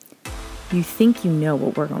You think you know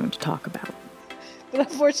what we're going to talk about. But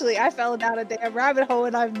unfortunately, I fell down a damn rabbit hole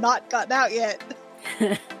and I've not gotten out yet.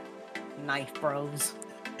 Knife bros.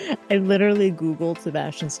 I literally Googled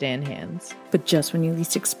Sebastian Stan hands. But just when you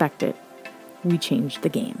least expect it, we changed the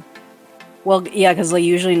game. Well, yeah, because like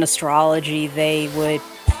usually in astrology, they would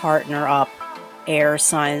partner up air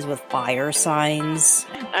signs with fire signs.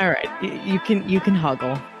 All right, you can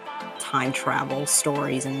huggle. Time travel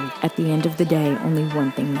stories, and At the end of the day, only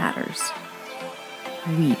one thing matters.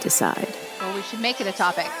 We decide. Well, we should make it a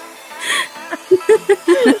topic.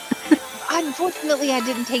 Unfortunately, I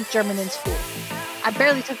didn't take German in school.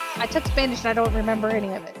 I took Spanish and I don't remember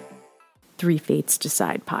any of it. Three Fates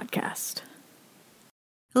Decide podcast.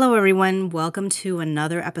 hello everyone, welcome to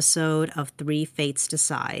another episode of Three Fates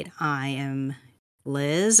Decide. I am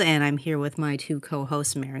Liz, and I'm here with my two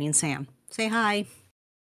co-hosts, Mary and Sam. Say hi.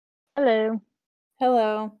 Hello.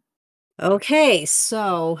 Hello. Okay,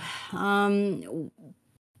 so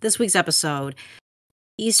this week's episode,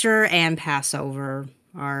 Easter and Passover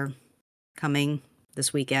are coming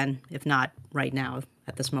this weekend, if not right now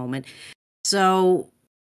at this moment. So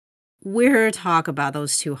we're here to talk about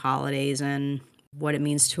those two holidays and what it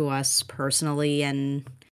means to us personally, and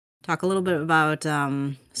talk a little bit about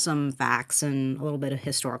some facts and a little bit of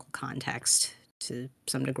historical context to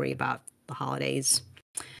some degree about the holidays.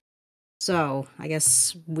 So I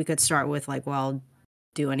guess we could start with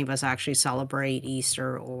do any of us actually celebrate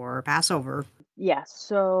Easter or Passover? Yeah,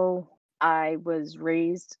 so I was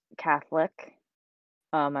raised Catholic.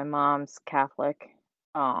 My mom's Catholic.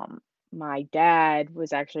 My dad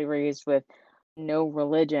was actually raised with no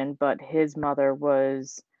religion, but his mother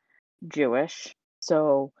was Jewish.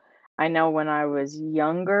 So I know when I was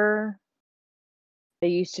younger, they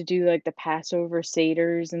used to do like the Passover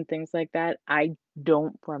Seders and things like that. I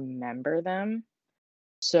don't remember them.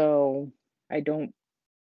 So I don't,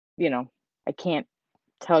 I can't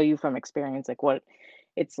tell you from experience like what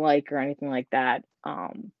it's like or anything like that.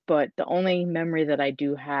 But the only memory that I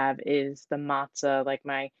do have is the matzah. Like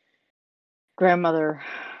my grandmother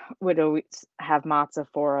would always have matzah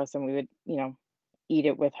for us, and we would, eat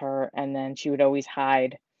it with her. And then she would always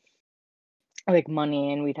hide like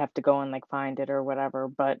money, and we'd have to go and like find it or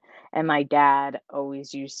whatever. And my dad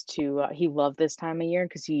always used to. He loved this time of year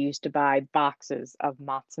because he used to buy boxes of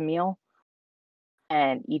matzah meal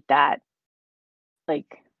and eat that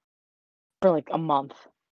like for like a month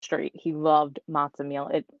straight. He loved matzo meal.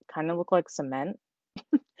 It kind of looked like cement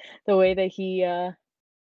the way that he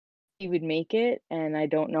would make it, and I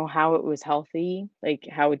don't know how it was healthy, like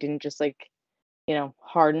how it didn't just like,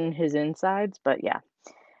 harden his insides, but yeah.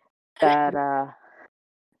 That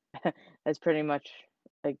that's pretty much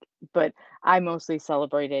like, but I mostly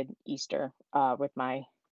celebrated Easter with my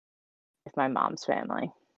mom's family.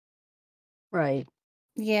 Right.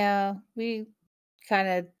 Yeah, we kind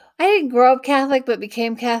of. I didn't grow up Catholic, but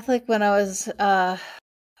became Catholic when I was,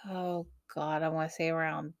 oh God, I want to say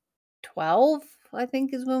around 12, I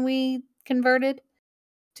think is when we converted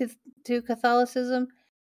to Catholicism.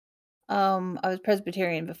 I was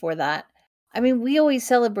Presbyterian before that. I mean, we always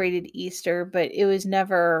celebrated Easter, but it was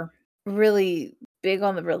never really big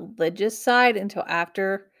on the religious side until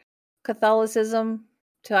after Catholicism,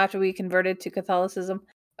 till after we converted to Catholicism.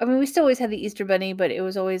 I mean, we still always had the Easter bunny, but it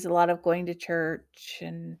was always a lot of going to church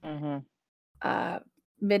and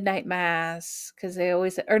midnight mass, because they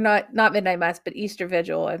always, or not midnight mass, but Easter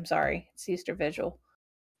vigil. I'm sorry, it's Easter vigil.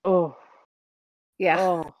 Oh, Yeah,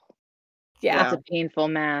 oh, yeah, that's a painful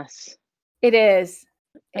mass. it is.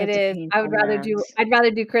 It That's a is. painful I'd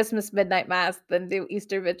rather do Christmas midnight mass than do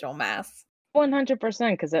Easter vigil mass.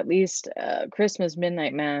 100%, because at least Christmas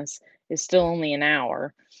midnight mass is still only an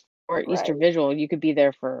hour, or Easter Right. vigil you could be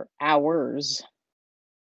there for hours,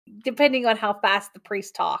 Depending on how fast the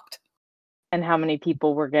priest talked. and how many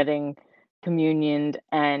people were getting communioned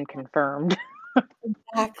and confirmed.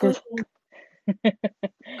 Exactly.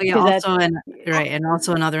 Yeah, 'Cause and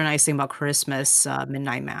also another nice thing about Christmas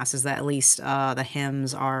midnight mass is that at least the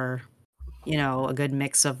hymns are, a good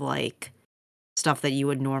mix of like stuff that you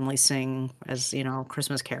would normally sing as,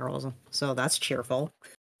 Christmas carols. So that's cheerful.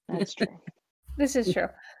 that's true. This is true.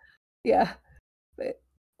 Yeah. But,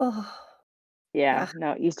 Yeah,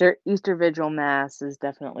 no, Easter vigil mass is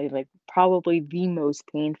definitely like probably the most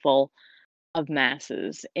painful of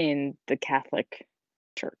masses in the Catholic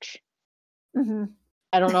Church. Mm-hmm.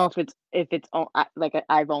 I don't know if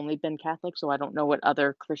I've only been Catholic, so I don't know what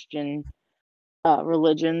other Christian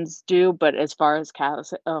religions do, but as far as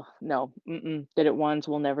Catholics, oh no, did it once,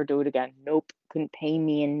 we'll never do it again. Nope, couldn't pay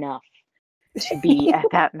me enough to be at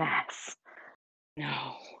that mass.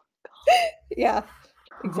 No. Yeah,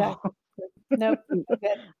 exactly. Nope.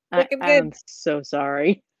 Okay. Like, I'm good. I'm so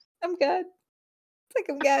sorry. I'm good. It's like,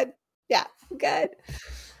 I'm good. Yeah, I'm good.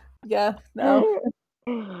 Yeah, no.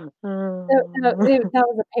 That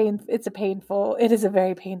was a pain. It's a painful. It is a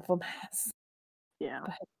very painful mass. Yeah.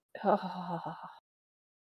 But oh,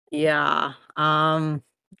 Yeah.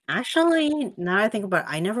 Actually, now that I think about it,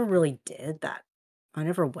 I never really did that. I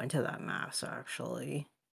never went to that mass actually.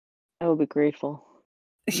 I will be grateful.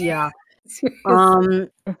 Yeah. seriously.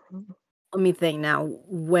 Let me think now.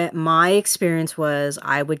 What my experience was,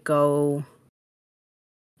 I would go.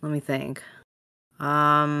 Let me think.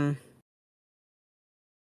 I'm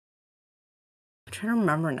trying to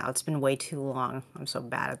remember now. It's been way too long. I'm so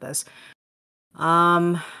bad at this.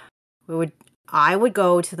 Um, we would. I would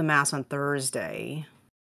go to the mass on Thursday.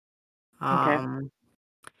 Okay.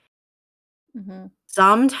 Mhm.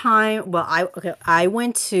 Sometime. Well, I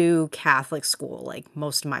went to Catholic school like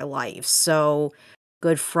most of my life. So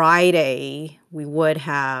Good Friday, we would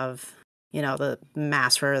have, the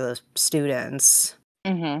mass for the students.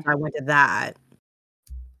 Mm-hmm. I went to that.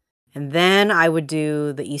 And then I would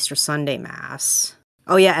do the Easter Sunday mass.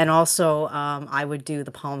 Oh yeah, and also I would do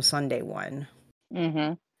the Palm Sunday one.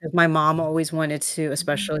 Mm-hmm. 'Cause my mom always wanted to,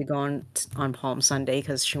 especially go on Palm Sunday,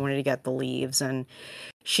 because she wanted to get the leaves, and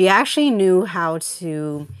she actually knew how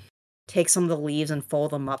to take some of the leaves and fold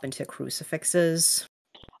them up into crucifixes.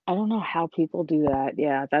 I don't know how people do that.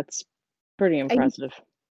 Yeah, that's pretty impressive.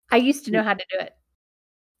 I used to know how to do it.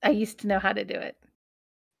 I used to know how to do it.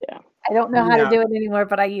 Yeah. I don't know how to Yeah. do it anymore,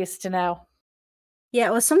 but I used to know. Yeah,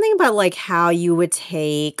 it was something about like how you would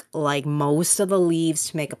take like most of the leaves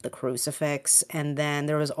to make up the crucifix, and then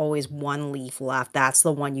there was always one leaf left. That's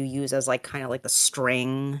the one you use as like kind of like the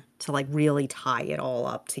string to like really tie it all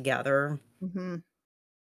up together. Mm-hmm.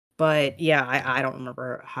 But yeah, I don't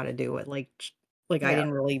remember how to do it. Like I Yeah.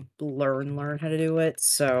 didn't really learn how to do it.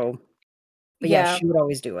 So, but yeah, Yeah. she would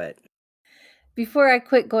always do it. Before I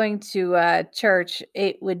quit going to church,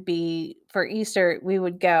 it would be for Easter, we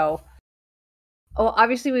would go. Well,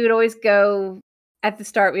 obviously we would always go at the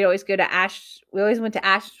start, we'd always go to Ash. We always went to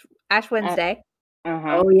Ash Wednesday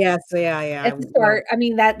Uh-huh. Oh yes, yeah. at the start. I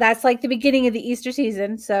mean, that's like the beginning of the Easter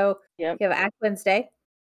season. So Yep. you have Ash Wednesday.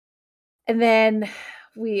 And then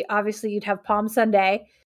you'd have Palm Sunday.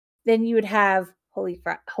 Then you would have Holy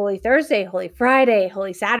Thursday, Holy Friday,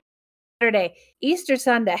 Holy Saturday, Easter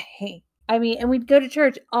Sunday. I mean, and we'd go to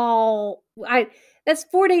church that's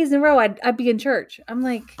 4 days in a row I'd be in church. I'm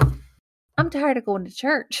like, I'm tired of going to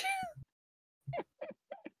church.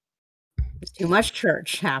 There's too much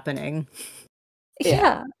church happening. Yeah.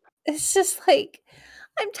 Yeah. It's just like,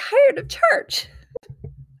 I'm tired of church.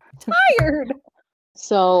 Tired.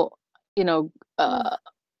 So, Ugh.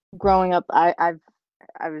 growing up, I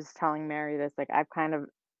was telling Mary this, like I've kind of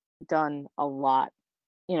done a lot.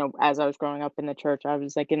 As I was growing up in the church, I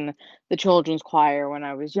was like in the children's choir when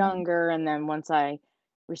I was younger, and then once I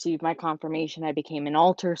received my confirmation, I became an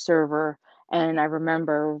altar server. And I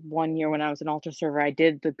remember one year when I was an altar server, I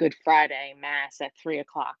did the Good Friday Mass at 3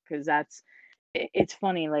 o'clock, because it's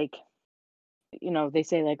funny, like, they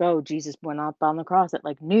say like, oh, Jesus went up on the cross at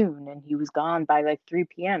like noon and he was gone by like 3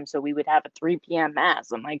 p.m. So we would have a 3 p.m.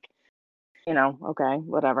 Mass. I'm like, okay,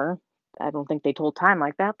 whatever. I don't think they told time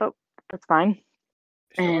like that, but that's fine.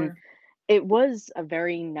 And Sure. it was a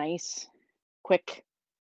very nice, quick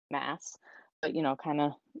Mass, but kind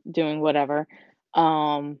of doing whatever.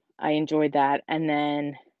 I enjoyed that. And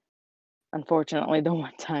then unfortunately, the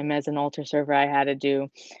one time as an altar server, I had to do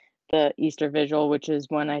the Easter Vigil, which is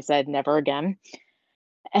when I said never again.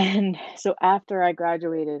 And so after I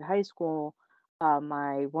graduated high school,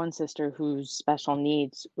 my one sister whose special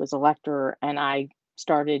needs was a lecturer, and I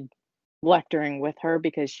started lecturing with her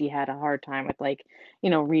because she had a hard time with like,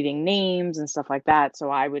 reading names and stuff like that. So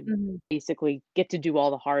I would Mhm. basically get to do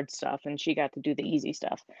all the hard stuff and she got to do the easy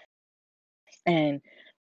stuff. And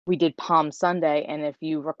we did Palm Sunday, and if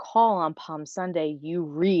you recall on Palm Sunday, you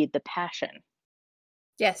read the Passion.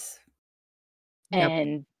 Yes. Yep.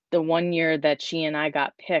 And the one year that she and I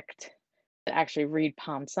got picked to actually read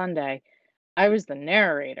Palm Sunday, I was the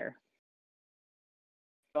narrator.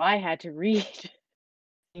 So I had to read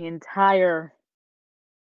the entire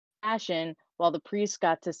Passion while the priest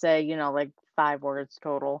got to say, like 5 words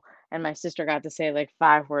total, and my sister got to say like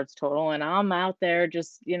 5 words total, and I'm out there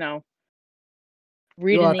just, You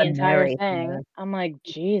reading are the the entire narrator. thing. I'm like,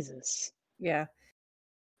 Jesus. Yeah.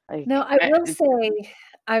 No, Like, I will say,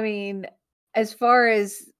 I mean, as far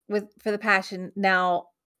as for the Passion, now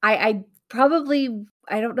I probably,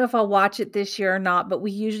 I don't know if I'll watch it this year or not, but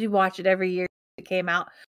we usually watch it every year it came out,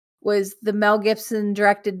 was the Mel Gibson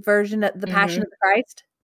directed version of The Passion Mhm. of the Christ.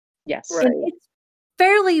 Yes. Right. And it's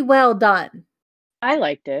fairly well done. I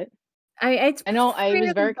liked it. It's I know it was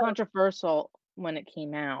fairly very well- controversial when it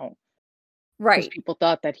came out because right. people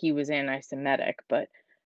thought that he was anti-Semitic, but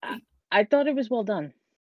I, I thought it was well done.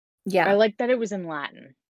 I Yeah. liked that it was in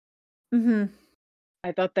Latin. Mm-hmm.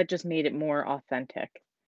 I thought that just made it more authentic.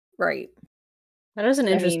 Right. That is an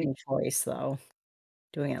I interesting mean, choice, though.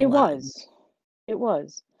 Doing it it live. was. It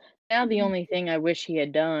was. Now the Mhm. only thing I wish he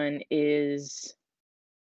had done is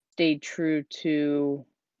stayed true to,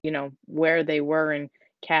 where they were and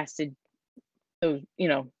casted those,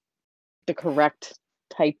 the correct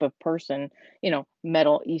type of person,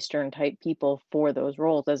 Middle Eastern type people for those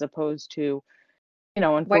roles as opposed to,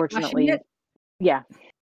 Whitewashing unfortunately, it. yeah,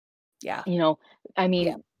 Yeah. I Yeah.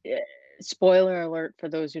 mean, spoiler alert for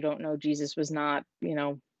those who don't know, Jesus was not,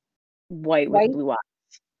 white with White. blue eyes.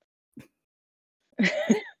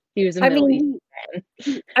 He was a I Middle Eastern mean,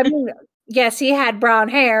 man. I mean, yes, he had brown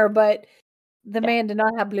hair, but the Yeah, man did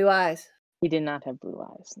not have blue eyes. he did not have blue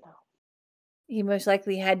eyes, no. He most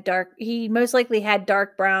likely had dark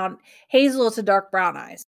brown, hazel to dark brown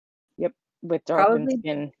eyes. Yep, with darkened Probably,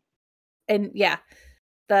 skin. and yeah,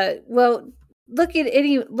 look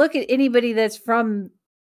at anybody that's from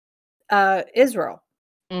Israel.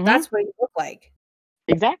 Mhm. That's what he looked like.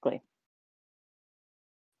 Exactly.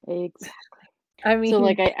 Exactly. I So,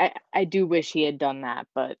 like, mean, I do wish he had done that,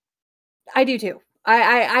 but I do too.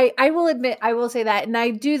 I will admit, I will say that, and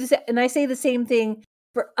I do this, and I say the same thing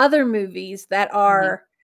for other movies that are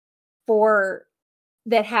for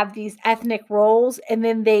that have these ethnic roles, and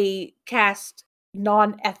then they cast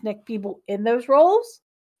non-ethnic people in those roles.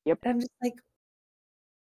 yep. And I'm just like,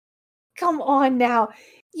 come on now,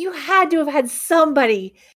 you had to have had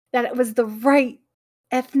somebody that was the right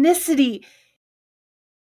ethnicity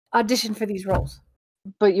audition for these roles.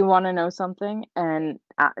 But you wanna know something? And,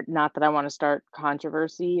 not that I wanna start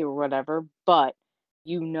controversy or whatever, but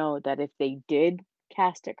you know that if they did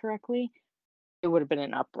cast it correctly, it would've been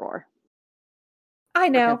an uproar I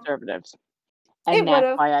for know conservatives, it and would that's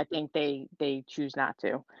have. why I think they choose not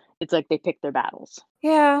to. It's like they pick their battles.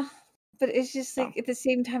 Yeah, but it's just So, like at the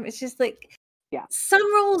same time, it's just like yeah. some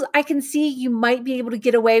roles I can see you might be able to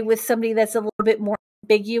get away with somebody that's a little bit more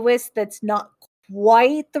ambiguous, that's not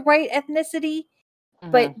quite the right ethnicity,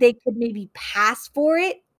 but Mhm, they could maybe pass for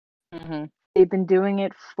it. mhm. They've been doing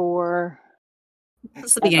it for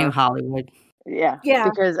It's the beginning of ever. Hollywood. Yeah, Yeah.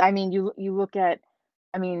 because, I mean, you look at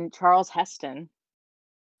Charles Heston,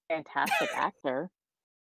 fantastic actor,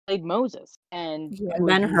 played Moses and Yeah. And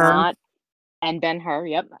was Ben-Hur. not and Ben-Hur,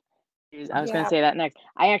 yep. I was gonna Yeah. say that next.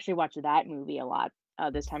 I actually watched that movie a lot,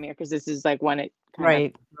 this time of year because this is, like, when it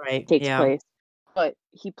kind of Right, takes yeah. place. But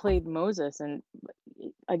he played Moses, and,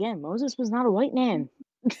 again, Moses was not a white man.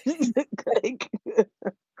 Like,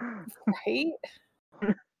 Right?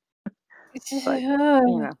 It's just, but,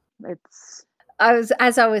 it's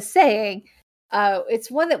as I was saying, it's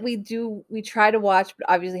one that we try to watch, but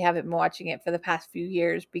obviously haven't been watching it for the past few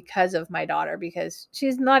years because of my daughter, because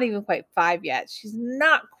she's not even quite 5 yet. She's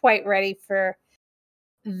not quite ready for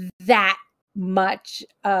that much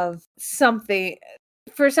of something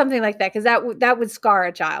like that, because that would scar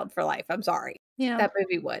a child for life. I'm sorry. Yeah. That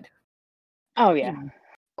movie would. oh, yeah. Yeah.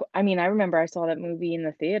 I mean, I remember I saw that movie in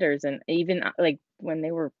the theaters, and even, like, when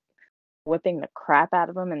they were whipping the crap out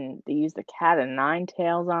of him and they used the cat and nine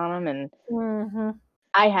tails on him, and Mhm.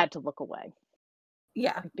 I had to look away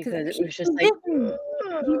Yeah, because because it was just like,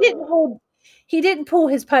 he didn't hold he didn't pull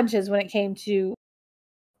his punches when it came to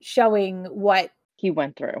showing what he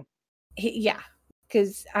went through. yeah,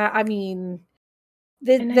 because I mean,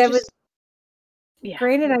 And I there was, just yeah.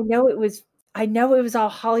 granted, I know it was all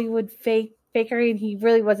Hollywood fakery, and he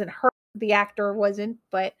really wasn't hurt. The actor wasn't,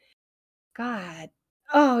 but God,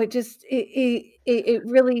 oh, it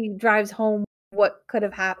really drives home what could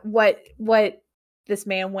have happened, what this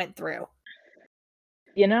man went through.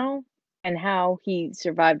 And how he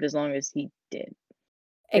survived as long as he did.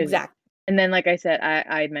 'Cause Exactly. and then, like I said,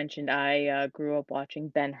 I mentioned I, grew up watching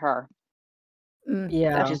Ben-Hur, which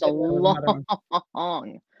Yeah. is a That was another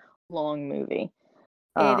long, long movie.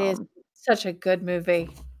 It is Um, such a good movie.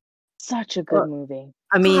 such a good Well, movie.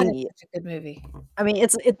 I God, mean, it's such a good movie.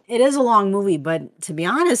 it is a long movie, but to be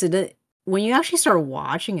honest, when you actually start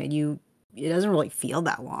watching it, it doesn't really feel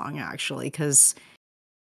that long actually, because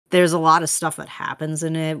there's a lot of stuff that happens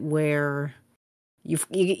in it where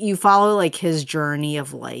you follow like his journey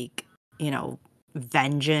of like,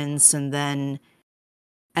 vengeance, and then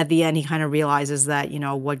at the end he kind of realizes that,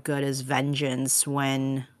 what good is vengeance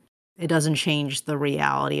when it doesn't change the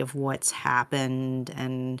reality of what's happened,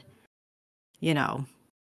 and you know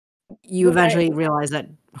you What I eventually realize that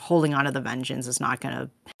holding on to the vengeance is not going to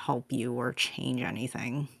help you or change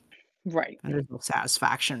anything. Right. And there's no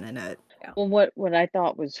satisfaction in it. Well, what I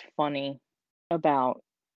thought was funny about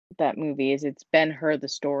that movie is it's Ben-Hur, the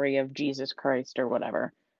story of Jesus Christ or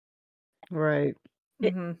whatever. Right.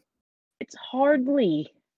 It, hmm it's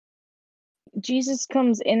hardly Jesus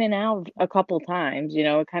comes in and out a couple times,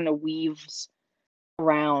 it kind of weaves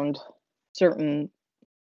around certain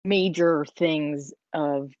major things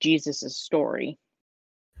of Jesus's story,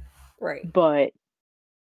 Right. but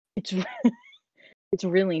it's it's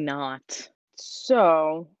really not.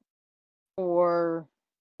 So, for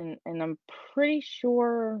and I'm pretty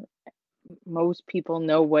sure most people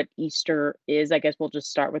know what Easter is. I guess we'll just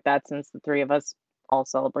start with that since the three of us all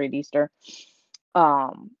celebrate Easter.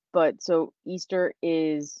 But so Easter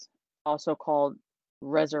is also called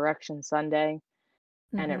Resurrection Sunday,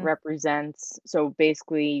 and it hmm represents, so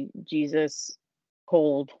basically Jesus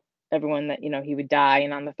told everyone that he would die,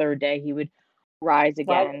 and on the third day he would rise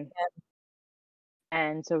Right. again.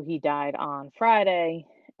 And so he died on Friday,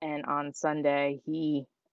 and on Sunday he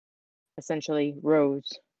essentially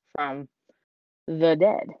rose from the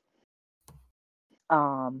dead.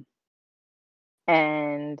 Um,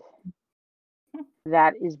 and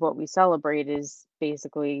that is what we celebrate, is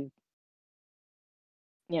basically,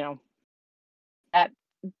 you know, that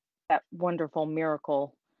that wonderful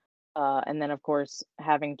miracle. And then of course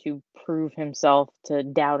having to prove himself to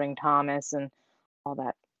doubting Thomas and all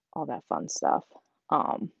that all that fun stuff.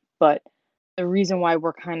 But the reason why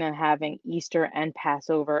we're kind of having Easter and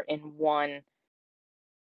Passover in one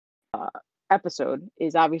uh, episode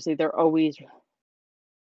is obviously they're always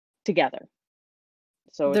together.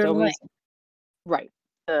 So it's They're always linked. right.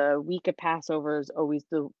 The week of Passover is always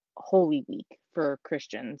the Holy Week for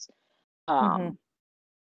Christians, hmm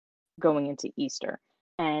going into Easter.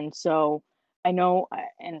 And so I know,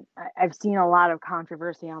 I've seen a lot of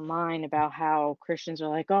controversy online about how Christians are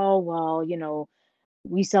like, oh, well,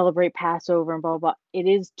 we celebrate Passover and blah, blah, blah. It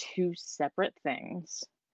is two separate things.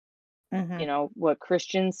 hmm What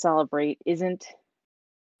Christians celebrate isn't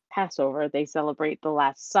Passover. They celebrate the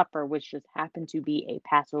Last Supper, which just happened to be a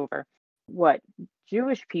Passover. What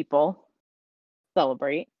Jewish people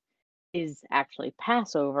celebrate is actually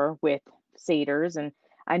Passover with Seders. And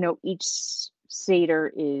I know each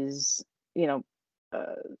Seder is, you know,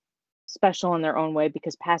 uh, special in their own way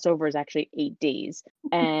because Passover is actually 8 days.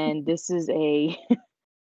 And this is a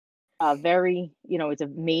very, it's a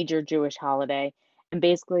major Jewish holiday. And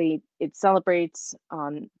basically, it celebrates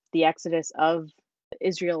the exodus of the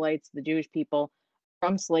Israelites, the Jewish people,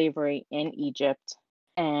 from slavery in Egypt.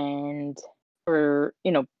 And for,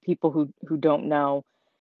 people who don't know,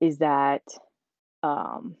 is that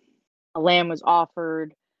um, a lamb was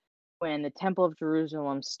offered when the Temple of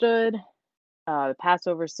Jerusalem stood, the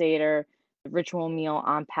Passover Seder, the ritual meal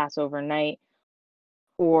on Passover night,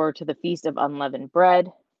 or to the Feast of Unleavened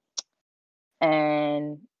Bread.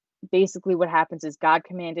 And basically, what happens is God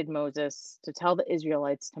commanded Moses to tell the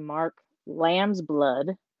Israelites to mark lamb's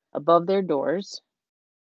blood above their doors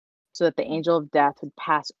so that the angel of death would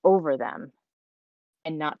pass over them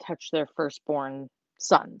and not touch their firstborn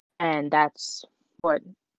son. And that's what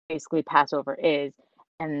basically Passover is.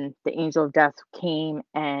 And the angel of death came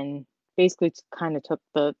and basically kind of took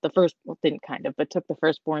the first, well, didn't kind of, but took the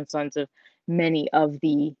firstborn sons of many of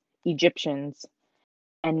the Egyptians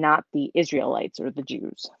and not the Israelites or the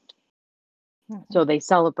Jews. So they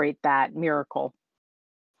celebrate that miracle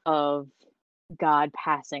of God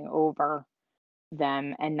passing over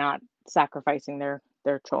them and not sacrificing their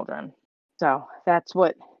children. So that's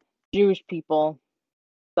what Jewish people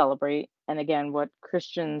celebrate. And again, what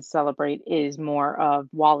Christians celebrate is more of,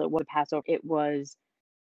 while it was Passover, it was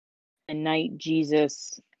the night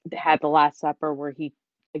Jesus had the Last Supper where he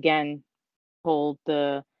again told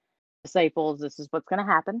the disciples, this is what's going to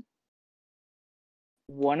happen.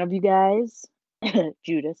 One of you guys,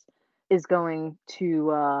 Judas, is going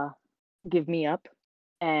to give me up,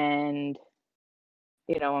 and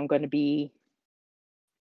I'm going to be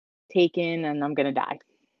taken and I'm going to die.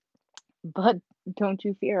 But don't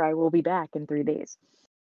you fear, I will be back in 3 days.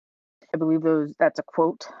 I believe that's a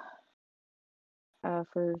quote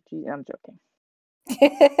for Jesus. I'm joking.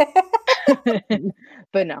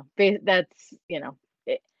 But no, that's,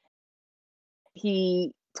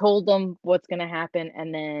 he told them what's going to happen.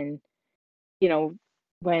 And then,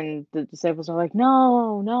 when the disciples are like,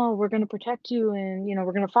 no, no, we're going to protect you. And,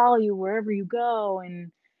 we're going to follow you wherever you go.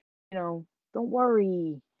 And, don't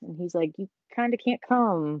worry. And he's like, you kind of can't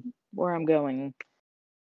come where I'm going.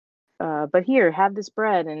 But here, have this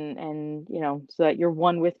bread and so that you're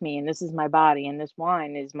one with me, and this is my body, and this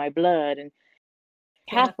wine is my blood. And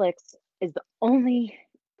Yeah. Catholics is the only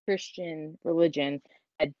Christian religion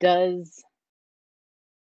that does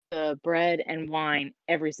the bread and wine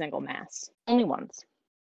every single mass. Only once.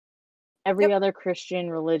 Every other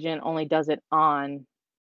Christian religion only does it on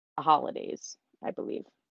the holidays, I believe.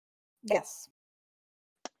 Yes.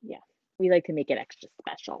 Yeah. We like to make it extra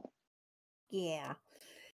special Yeah.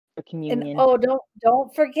 for And communion.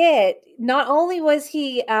 don't forget, not only was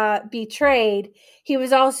he betrayed, he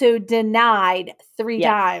was also denied 3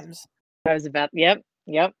 Yes. times. I was about, yep.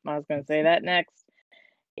 I was going to say that next.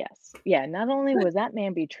 Yes. Yeah. Not only was that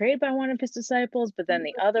man betrayed by one of his disciples, but then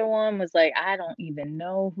the other one was like, I don't even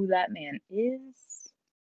know who that man is.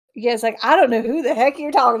 Yeah, it's like, I don't know who the heck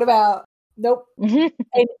you're talking about. Nope. And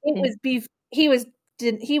it was he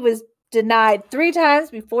was denied 3 times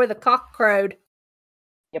before the cock crowed.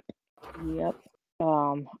 Yep.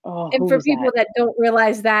 And who for was people that? that don't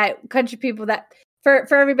realize that, country people, that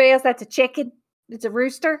for everybody else, that's a chicken. It's a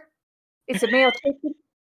rooster. It's a male chicken.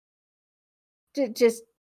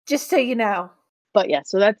 Just so you know. But yeah,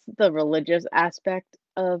 so that's the religious aspect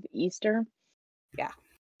of Easter. Yeah.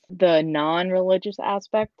 The non-religious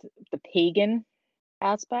aspect, the pagan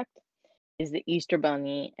aspect, is the Easter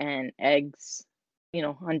bunny and eggs,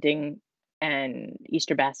 hunting and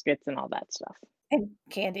Easter baskets and all that stuff. And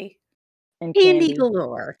candy. And Candy candy.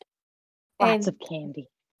 galore. Lots And of candy.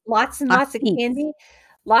 Lots and Lots lots of of peeps. candy.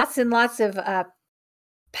 Lots and lots of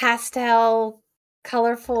pastel,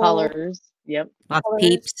 colorful Colors. Yep. Lots of colors.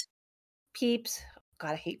 peeps. Peeps.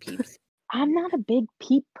 God, I hate peeps. I'm not a big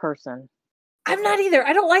peep person. I'm not either.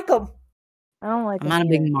 I don't like them. I don't like I'm them not a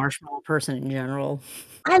big either. marshmallow person in general.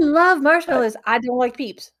 I love marshmallows. I don't like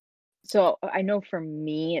peeps. So I know for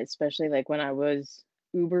me, especially like when I was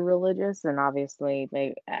uber religious, and obviously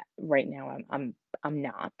like right now I'm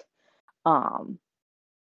not.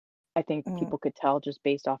 I think people could tell just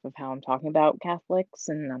based off of how I'm talking about Catholics,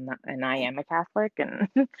 and I'm not, and I am a Catholic, and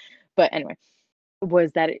but anyway,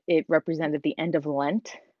 was that it represented the end of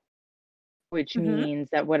Lent, which means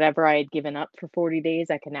that whatever I had given up for 40 days,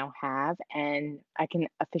 I can now have, and I can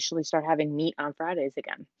officially start having meat on Fridays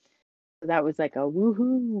again. So that was like a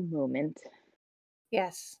woohoo moment.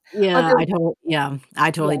 Yes. Yeah, Although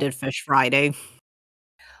I totally did Fish Friday.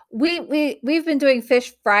 we've been doing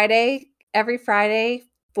Fish Friday every Friday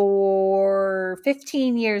for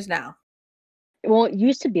 15 years now. Well, it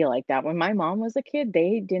used to be like that. When my mom was a kid,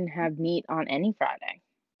 they didn't have meat on any Friday,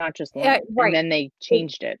 not just Lent. Right. And then they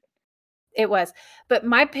changed it. It was. But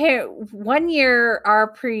my parent, one year, our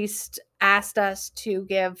priest asked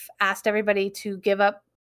everybody to give up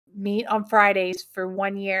meat on Fridays for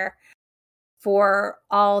 1 year for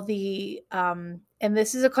all the, and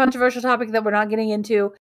this is a controversial topic that we're not getting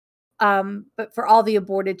into, but for all the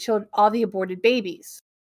aborted children, all the aborted babies,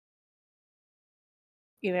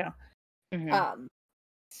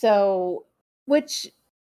 so, which,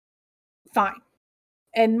 fine.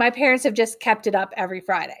 And my parents have just kept it up every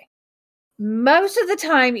Friday. Most of the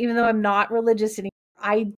time, even though I'm not religious anymore,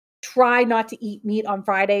 I try not to eat meat on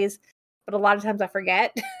Fridays, but a lot of times I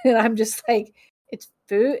forget. And I'm just like, it's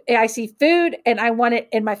food. I see food and I want it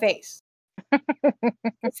in my face.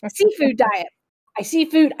 It's a seafood diet. I see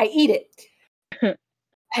food, I eat it.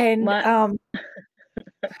 And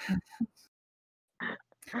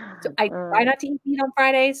so I try not to eat meat on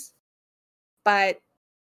Fridays, but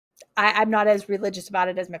I'm not as religious about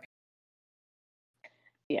it as my parents.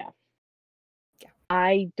 Yeah.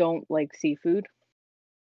 I don't like seafood.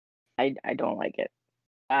 I don't like it.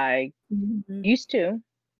 I used to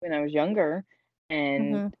when I was younger,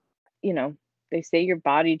 and they say your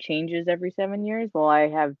body changes every 7 years. Well, I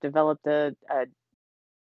have developed a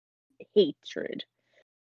hatred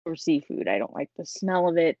for seafood. I don't like the smell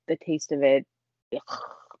of it, the taste of it. Ugh.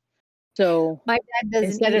 So my dad doesn't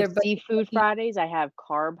instead either, of seafood Fridays, I have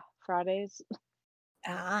carb Fridays.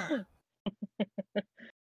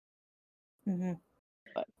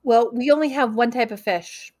 Well, we only have one type of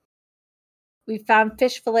fish. We found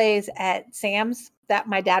fish fillets at Sam's that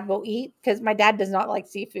my dad will eat because my dad does not like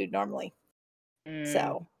seafood normally.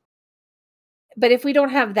 So, but if we don't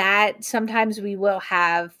have that, sometimes we will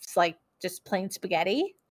have like just plain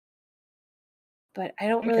spaghetti. But I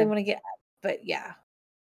don't really want to get, but yeah.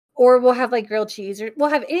 Or we'll have like grilled cheese, or we'll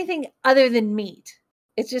have anything other than meat.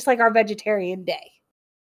 It's just like our vegetarian day.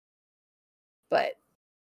 But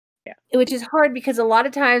yeah, which is hard because a lot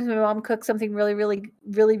of times my mom cooks something really, really,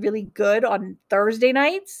 really, really good on Thursday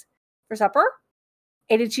nights for supper.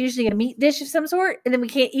 And it's usually a meat dish of some sort. And then we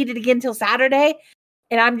can't eat it again until Saturday.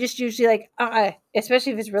 And I'm just usually like,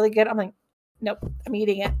 especially if it's really good. I'm like, nope, I'm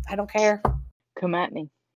eating it. I don't care. Come at me.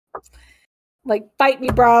 Like, fight me,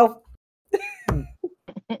 bro.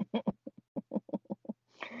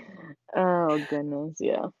 Oh, goodness.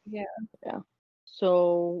 Yeah. Yeah.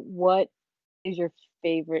 So what is your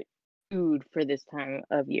favorite food for this time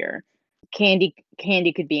of year? Candy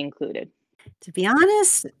could be included. To be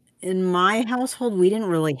honest, in my household, we didn't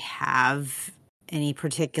really have any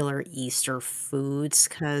particular Easter foods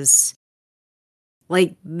because,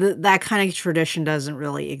 like, that kind of tradition doesn't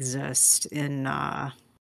really exist in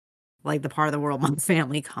like the part of the world my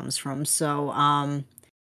family comes from. So,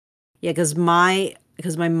 yeah, because my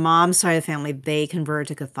mom's side of the family, they converted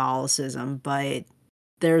to Catholicism, but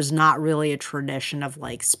there's not really a tradition of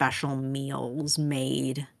like special meals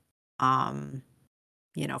made, um,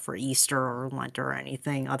 for Easter or Lent or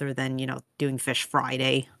anything other than, doing Fish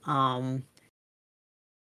Friday. I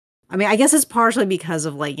mean, I guess it's partially because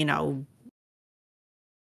of like,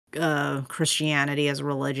 Christianity as a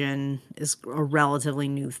religion is a relatively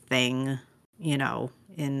new thing,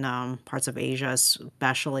 in parts of Asia,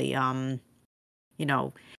 especially, you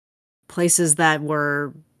know, places that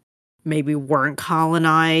maybe weren't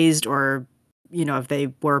colonized, or, if they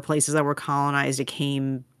were places that were colonized, it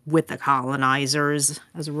came with the colonizers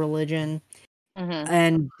as a religion. Mm-hmm.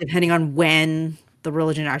 And depending on when the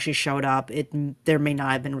religion actually showed up, there may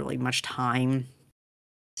not have been really much time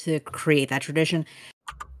to create that tradition.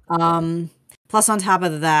 Um, Plus on top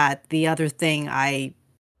of that, the other thing now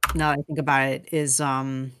that I think about it is,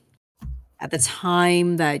 at the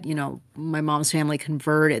time that, my mom's family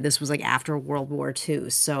converted, this was like after World War II.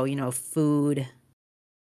 So, food,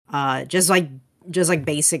 just like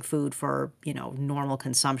basic food for, normal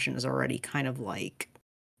consumption is already kind of like,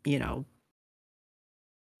 you know,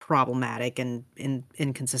 problematic and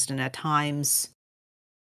inconsistent at times,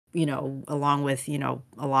 along with, a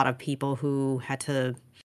lot of people who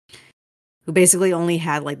basically only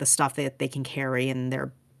had like the stuff that they can carry on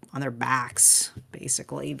their backs,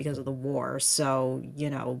 basically, because of the war. So,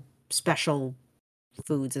 special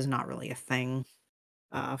foods is not really a thing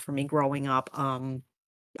for me growing up,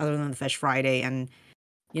 other than the Fish Friday and,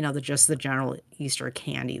 just the general Easter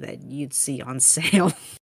candy that you'd see on sale.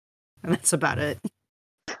 And that's about it.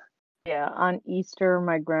 Yeah, on Easter,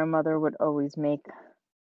 my grandmother would always make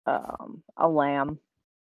a lamb,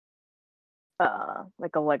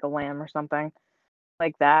 like a lamb or something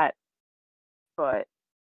like that. But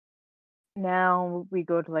now we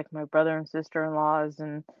go to like my brother and sister-in-laws,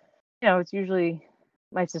 and it's usually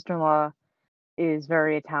my sister-in-law is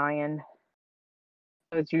very Italian,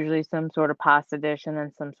 so it's usually some sort of pasta dish and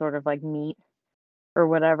then some sort of like meat or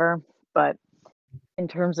whatever. But in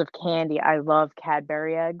terms of candy, I love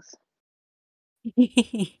Cadbury eggs.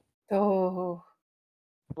 Oh,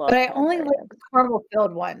 Love but I only Cadbury like the eggs. caramel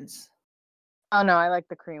filled ones. Oh no, I like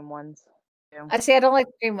the cream ones too. I say I don't like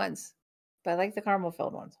the cream ones, but I like the caramel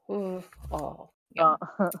filled ones. Ooh, oh, yum.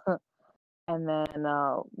 And then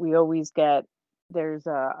we always get there's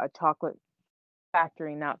a chocolate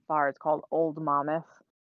factory not far. It's called Old Monmouth,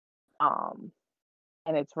 um,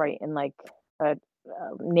 and it's right in like a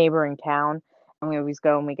neighboring town. And we always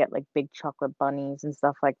go and we get like big chocolate bunnies and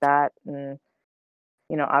stuff like that, and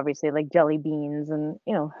obviously like jelly beans and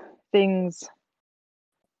things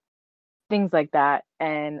things like that.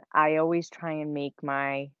 And I always try and make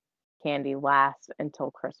my candy last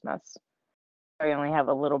until Christmas. I only have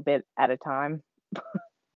a little bit at a time, but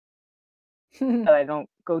I don't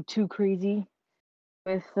go too crazy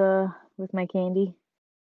with my candy.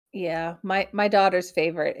 Yeah, my daughter's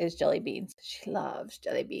favorite is jelly beans. She loves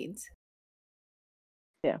jelly beans.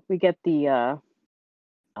 Yeah, we get the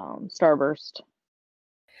Starburst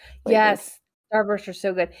flavors. Yes, Starburst are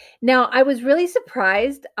so good. Now, I was really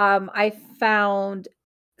surprised. I found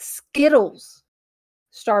Skittles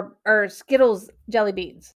Skittles jelly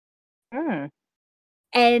beans, Mm.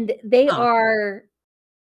 and they Huh. are,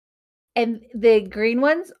 and the green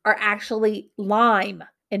ones are actually lime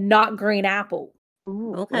and not green apple,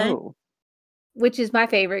 Ooh, Okay. whoa. which is my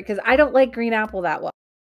favorite because I don't like green apple that well.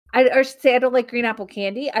 I should say I don't like green apple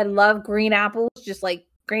candy. I love green apples, just like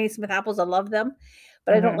Granny Smith apples. I love them,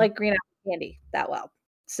 but I don't Mhm. like green apple candy that well.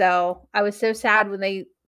 So I was so sad when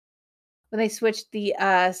they switched the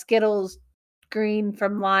Skittles green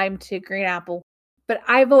from lime to green apple. But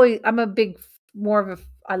I'm a big more of a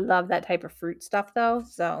I love that type of fruit stuff though.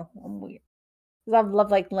 So I'm weird. 'Cause I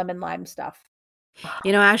love like lemon lime stuff.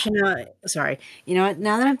 Actually, no, sorry. What?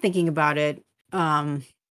 Now that I'm thinking about it, um,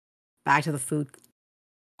 back to the food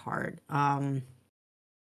part.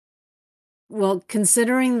 Well,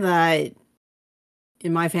 considering that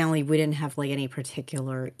in my family we didn't have like any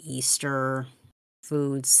particular Easter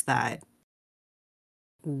foods that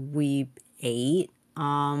we ate,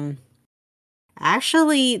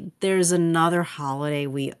 actually there's another holiday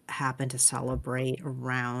we happen to celebrate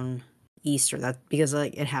around Easter, that because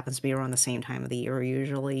like it happens to be around the same time of the year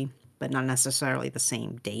usually. but not necessarily the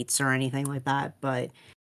same dates or anything like that. But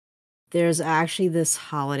there's actually this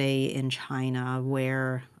holiday in China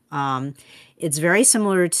where it's very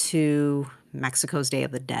similar to Mexico's Day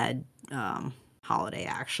of the Dead holiday,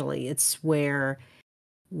 actually. It's where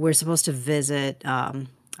we're supposed to visit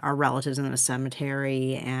our relatives in the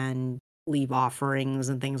cemetery and leave offerings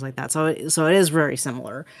and things like that. So it is very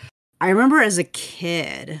similar. I remember as a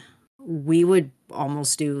kid, we would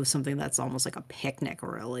almost do something that's almost like a picnic,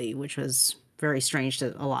 really, which was very strange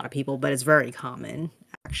to a lot of people, but it's very common,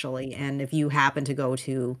 actually. And if you happen to go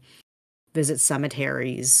to visit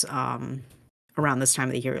cemeteries around this time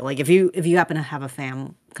of the year, like if you happen to have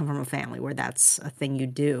come from a family where that's a thing you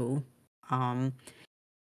do,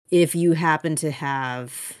 if you happen to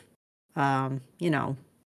have,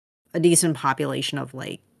 a decent population of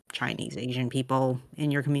like Chinese, Asian people in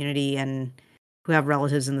your community and who have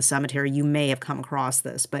relatives in the cemetery, you may have come across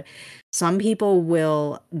this. But some people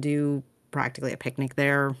will do practically a picnic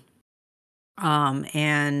there.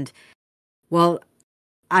 And well,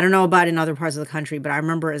 I don't know about in other parts of the country, but I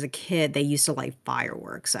remember as a kid, they used to light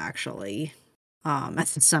fireworks actually at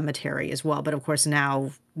the cemetery as well. But of course,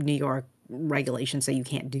 now New York regulations say you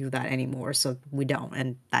can't do that anymore, so we don't.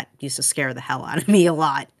 And that used to scare the hell out of me a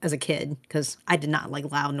lot as a kid because I did not like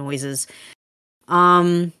loud noises.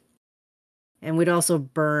 And we'd also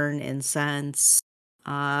burn incense.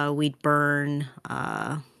 We'd burn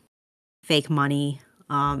fake money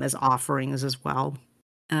as offerings as well.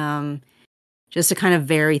 Just to kind of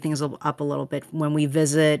vary things up a little bit. When we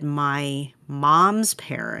visit my mom's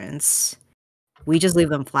parents, we just leave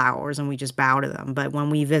them flowers and we just bow to them. But when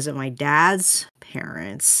we visit my dad's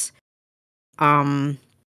parents,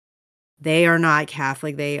 they are not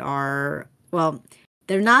Catholic. They are, well,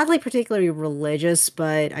 they're not like particularly religious,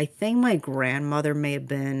 but I think my grandmother may have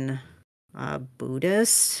been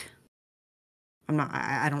Buddhist.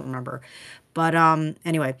 I don't remember. But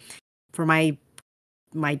anyway, for my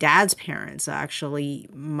dad's parents, actually,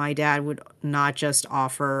 my dad would not just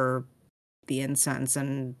offer the incense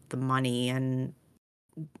and the money and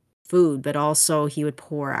food, but also he would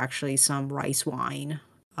pour actually some rice wine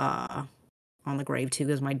on the grave too,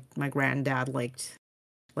 because my granddad liked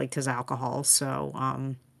his alcohol,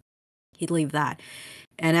 so he'd leave that.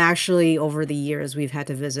 And actually, over the years, we've had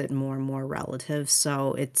to visit more and more relatives,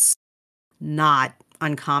 so it's not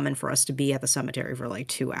uncommon for us to be at the cemetery for like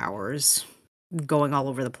 2 hours, going all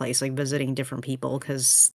over the place, like visiting different people,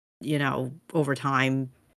 because over time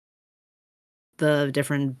the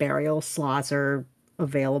different burial slots are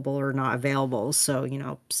available or not available, so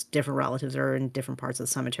different relatives are in different parts of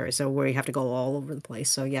the cemetery, so we have to go all over the place.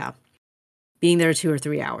 So yeah, being there 2 or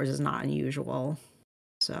 3 hours is not unusual.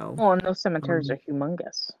 So and those cemeteries are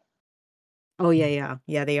humongous. Oh yeah,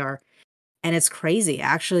 they are. And it's crazy,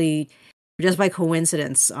 actually. Just by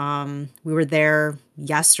coincidence, we were there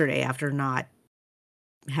yesterday after not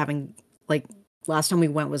having, like, last time we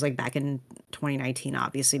went was like back in 2019,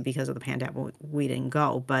 obviously because of the pandemic we didn't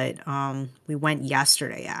go, but we went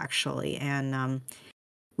yesterday actually, and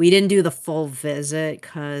we didn't do the full visit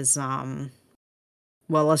because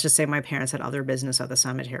well, let's just say my parents had other business at the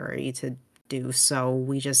cemetery to do, so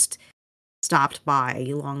we just stopped by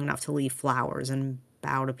long enough to leave flowers and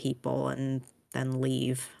bow to people and then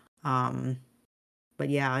leave. But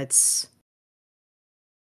yeah, it's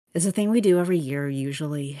a thing we do every year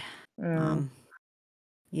usually.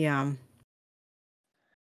 Yeah.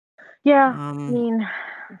 Yeah, I mean,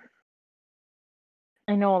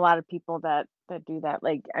 I know a lot of people that do that.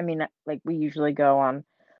 Like, I mean, like we usually go on.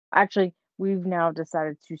 Actually, we've now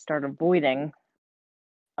decided to start avoiding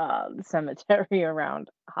the cemetery around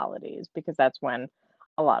holidays because that's when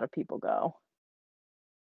a lot of people go.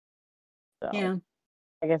 So Yeah.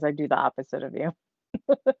 I guess I do the opposite of you.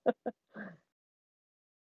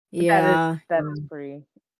 Yeah. That is pretty,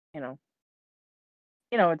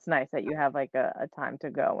 it's nice that you have like a time to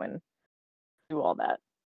go and do all that.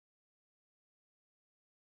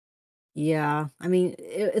 Yeah, I mean,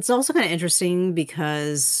 it's also kind of interesting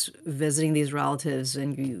because visiting these relatives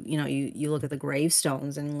and you look at the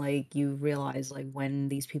gravestones and like you realize like when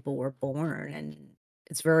these people were born, and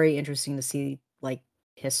it's very interesting to see like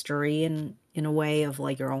history in a way of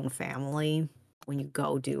like your own family when you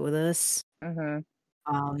go do this.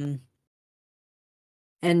 Um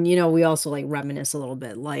and we also like reminisce a little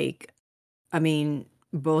bit, like, I mean,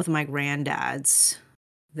 both my granddads,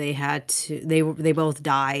 they both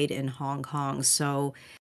died in Hong Kong. So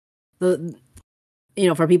the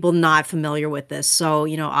for people not familiar with this, so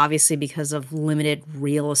obviously because of limited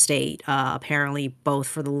real estate, apparently both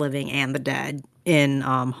for the living and the dead in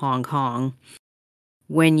Hong Kong,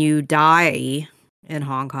 when you die in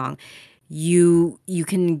Hong Kong, you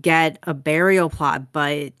can get a burial plot,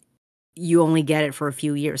 but you only get it for a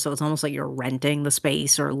few years. So it's almost like you're renting the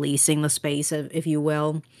space or leasing the space, if you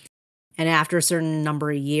will. And after a certain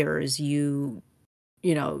number of years, you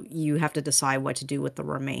have to decide what to do with the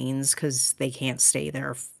remains because they can't stay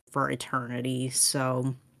there for eternity.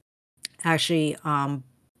 So actually,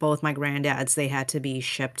 both my granddads, they had to be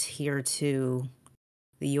shipped here to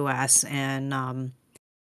the US, and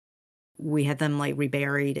we had them like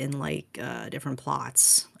reburied in like different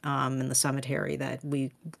plots in the cemetery that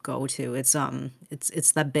we go to. It's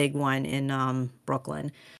the big one in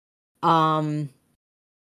Brooklyn. And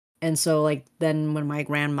so like then when my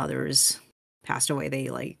grandmothers passed away, they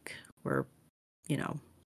like were,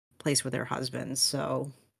 placed with their husbands.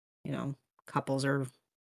 So, couples are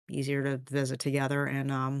easier to visit together,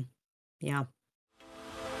 and yeah.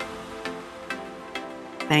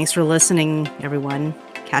 Thanks for listening, everyone.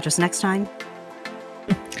 Catch us next time.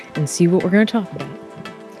 And see what we're going to talk about.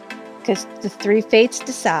 Because the three fates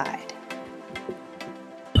decide.